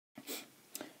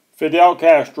Fidel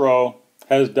Castro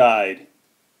has died.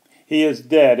 He is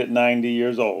dead at 90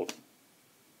 years old.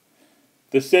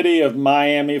 The city of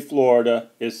Miami, Florida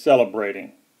is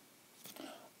celebrating.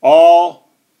 All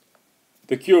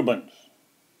the Cubans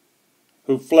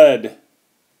who fled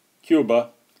Cuba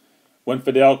when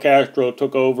Fidel Castro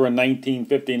took over in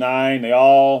 1959,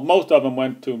 most of them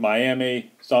went to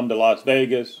Miami, some to Las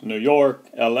Vegas, New York,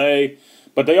 LA,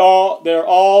 but they're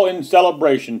all in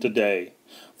celebration today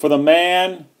for the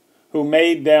man who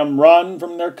made them run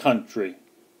from their country,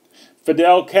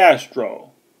 Fidel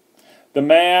Castro, the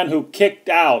man who kicked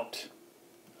out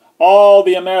all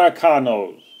the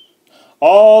Americanos,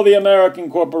 all the American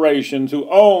corporations who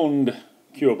owned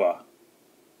Cuba.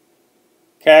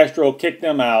 Castro kicked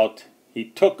them out. He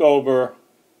took over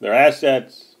their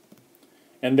assets,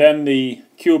 and then the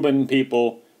Cuban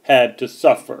people had to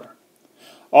suffer.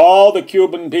 All the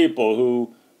Cuban people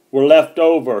who were left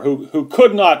over, who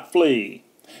could not flee,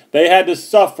 they had to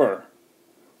suffer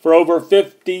for over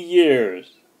 50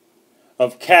 years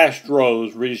of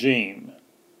Castro's regime.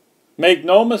 Make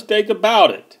no mistake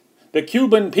about it, the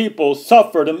Cuban people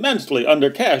suffered immensely under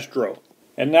Castro.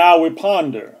 And now we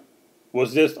ponder,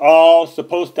 was this all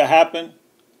supposed to happen?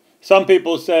 Some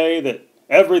people say that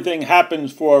everything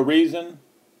happens for a reason.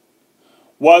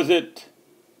 Was it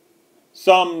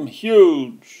some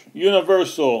huge,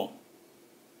 universal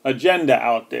agenda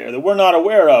out there that we're not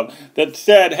aware of that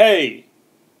said, hey,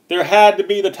 there had to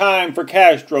be the time for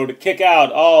Castro to kick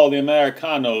out all the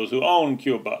Americanos who owned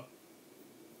Cuba.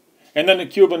 And then the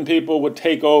Cuban people would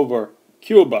take over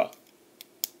Cuba.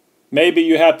 Maybe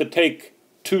you have to take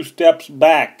 2 steps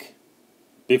back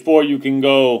before you can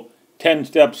go 10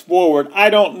 steps forward.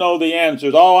 I don't know the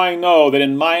answers. All I know that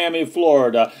in Miami,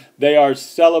 Florida, they are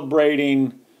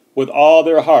celebrating with all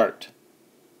their heart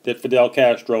that Fidel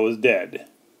Castro is dead.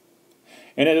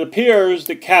 And it appears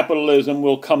that capitalism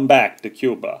will come back to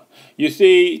Cuba. You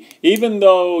see, even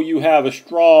though you have a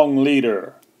strong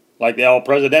leader like the El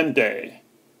Presidente,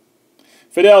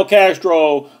 Fidel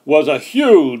Castro was a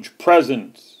huge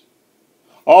presence.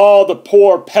 All the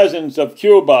poor peasants of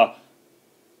Cuba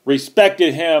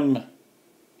respected him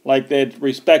like they'd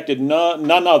respected none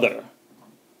other.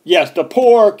 Yes, the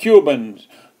poor Cubans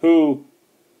who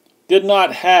did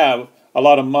not have a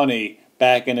lot of money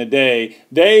back in the day,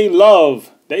 they love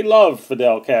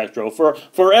Fidel Castro.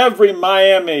 For every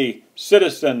Miami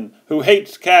citizen who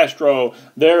hates Castro,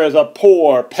 there is a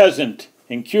poor peasant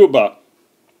in Cuba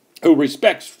who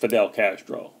respects Fidel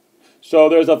Castro. So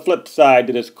there's a flip side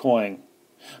to this coin.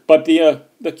 But the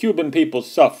Cuban people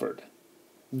suffered.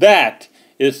 That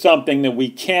is something that we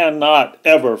cannot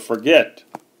ever forget.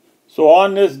 So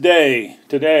on this day,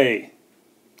 today,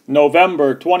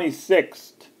 November 26th,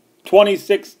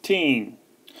 2016,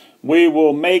 we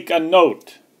will make a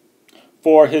note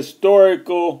for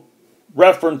historical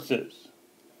references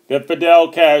that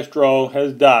Fidel Castro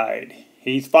has died.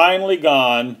 He's finally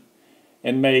gone,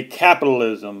 and may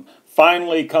capitalism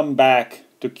finally come back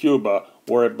to Cuba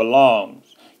where it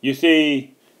belongs. You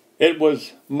see, it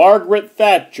was Margaret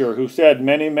Thatcher who said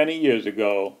many, many years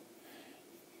ago,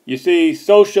 you see,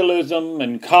 socialism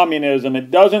and communism,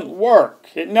 it doesn't work.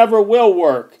 It never will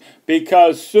work,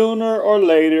 because sooner or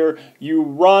later you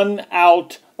run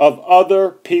out of other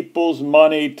people's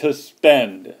money to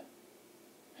spend.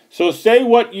 So say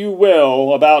what you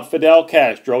will about Fidel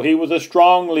Castro. He was a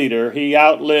strong leader. He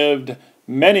outlived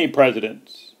many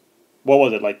presidents. What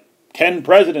was it, like 10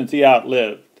 presidents he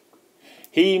outlived.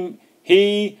 He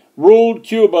ruled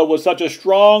Cuba with such a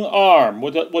strong arm,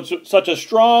 with such a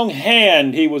strong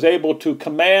hand, he was able to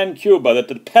command Cuba that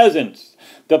the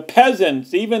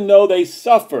peasants, even though they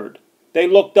suffered, they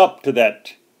looked up to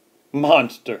that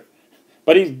monster.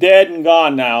 But he's dead and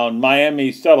gone now, and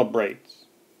Miami celebrates.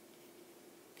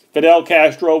 Fidel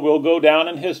Castro will go down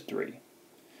in history.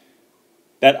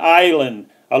 That island,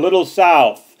 a little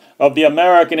south of the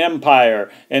American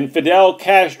Empire, and Fidel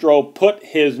Castro put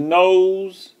his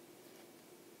nose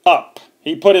up.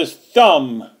 He put his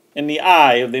thumb in the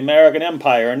eye of the American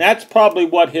Empire, and that's probably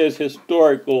what his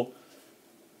historical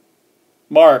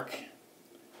mark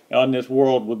on this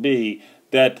world would be,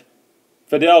 that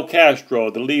Fidel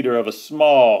Castro, the leader of a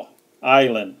small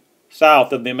island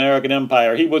south of the American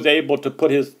Empire, he was able to put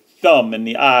his thumb in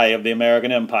the eye of the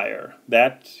American Empire.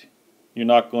 That you're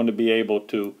not going to be able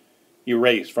to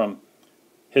erase from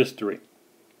history.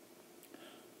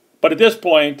 But at this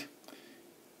point,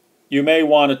 you may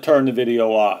want to turn the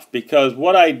video off, because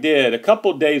what I did a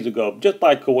couple days ago, just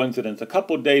by coincidence, a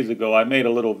couple days ago I made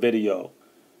a little video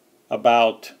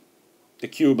about the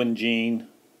Cuban gene.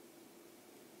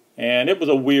 And it was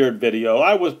a weird video.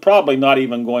 I was probably not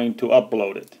even going to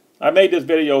upload it. I made this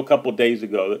video a couple days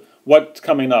ago. What's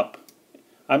coming up?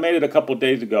 I made it a couple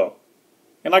days ago.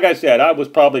 And like I said, I was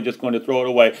probably just going to throw it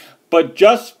away. But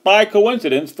just by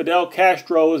coincidence, Fidel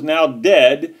Castro is now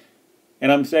dead.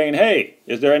 And I'm saying, hey,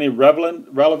 is there any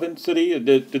relevancy?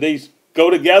 Do these go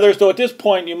together? So at this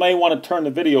point, you may want to turn the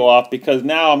video off, because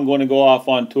now I'm going to go off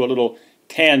onto a little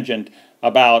tangent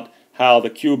about how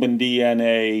the Cuban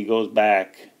DNA goes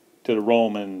back to the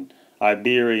Roman,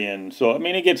 Iberian. So, I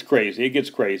mean, it gets crazy. It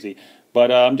gets crazy.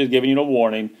 But I'm just giving you a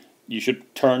warning. You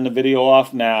should turn the video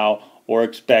off now or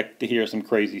expect to hear some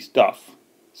crazy stuff.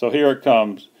 So here it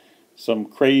comes. Some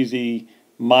crazy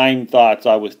mind thoughts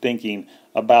I was thinking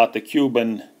about the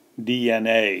Cuban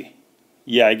DNA.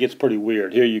 Yeah, it gets pretty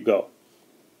weird. Here you go.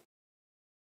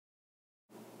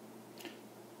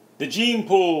 The gene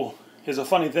pool is a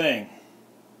funny thing.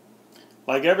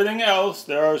 Like everything else,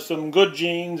 there are some good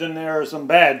genes and there are some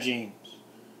bad genes.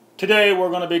 Today we're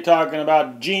going to be talking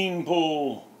about gene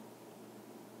pool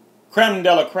creme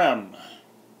de la creme.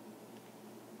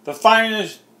 The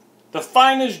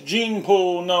finest gene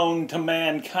pool known to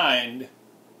mankind.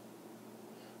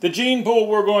 The gene pool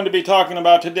we're going to be talking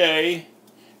about today,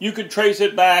 you could trace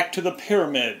it back to the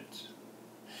pyramids.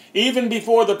 Even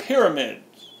before the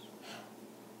pyramids,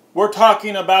 we're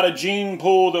talking about a gene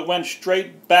pool that went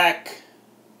straight back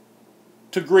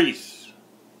to Greece.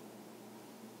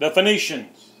 The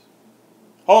Phoenicians.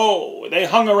 Oh, they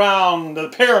hung around the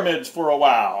pyramids for a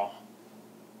while.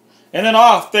 And then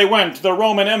off they went to the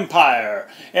Roman Empire.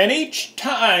 And each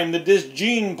time that this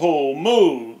gene pool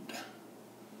moved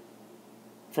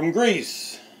from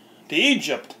Greece to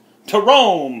Egypt to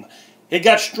Rome, it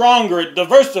got stronger, it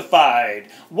diversified.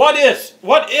 What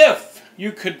if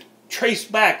you could trace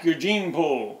back your gene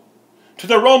pool to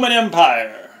the Roman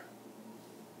Empire?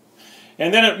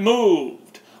 And then it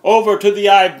moved over to the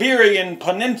Iberian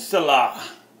Peninsula.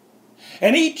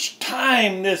 And each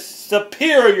time this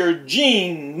superior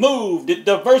gene moved, it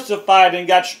diversified and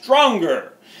got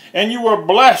stronger. And you were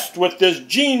blessed with this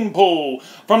gene pool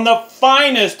from the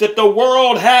finest that the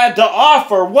world had to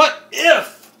offer. What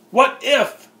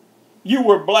if you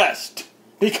were blessed?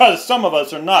 Because some of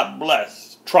us are not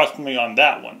blessed. Trust me on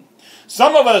that one.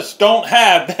 Some of us don't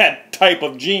have that type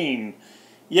of gene.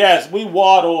 Yes, we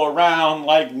waddle around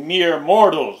like mere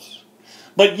mortals.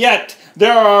 But yet,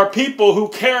 there are people who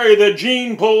carry the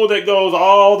gene pool that goes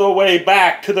all the way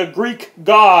back to the Greek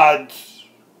gods.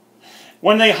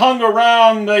 When they hung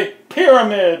around the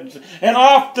pyramids and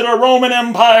off to the Roman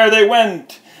Empire they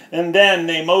went. And then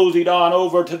they moseyed on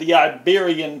over to the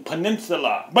Iberian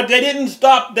Peninsula. But they didn't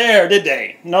stop there, did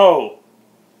they? No.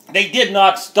 They did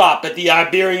not stop at the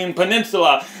Iberian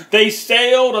Peninsula. They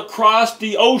sailed across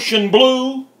the ocean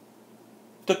blue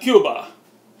to Cuba.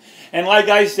 And like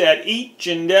I said, each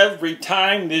and every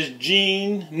time this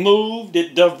gene moved,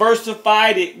 it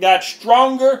diversified, it got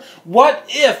stronger. What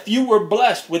if you were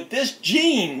blessed with this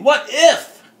gene? What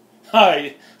if?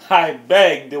 I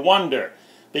beg to wonder.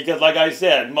 Because like I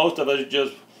said, most of us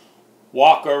just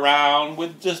walk around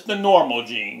with just the normal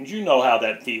genes. You know how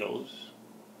that feels.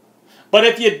 But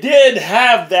if you did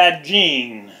have that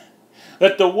gene,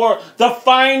 that the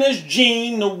finest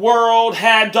gene the world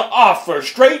had to offer,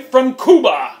 straight from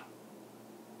Cuba.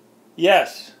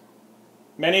 Yes,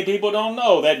 many people don't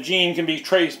know that gene can be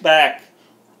traced back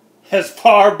as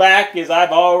far back as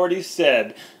I've already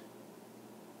said.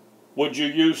 Would you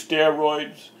use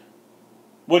steroids?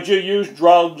 Would you use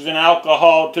drugs and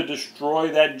alcohol to destroy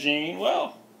that gene?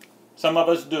 Well, some of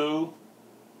us do.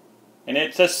 And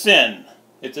it's a sin.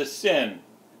 It's a sin.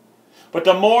 But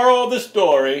the moral of the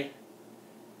story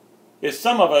is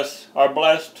some of us are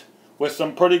blessed with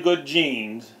some pretty good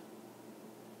genes.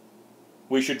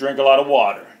 We should drink a lot of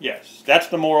water. Yes, that's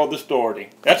the moral of the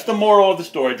story. That's the moral of the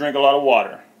story. Drink a lot of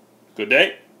water. Good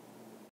day.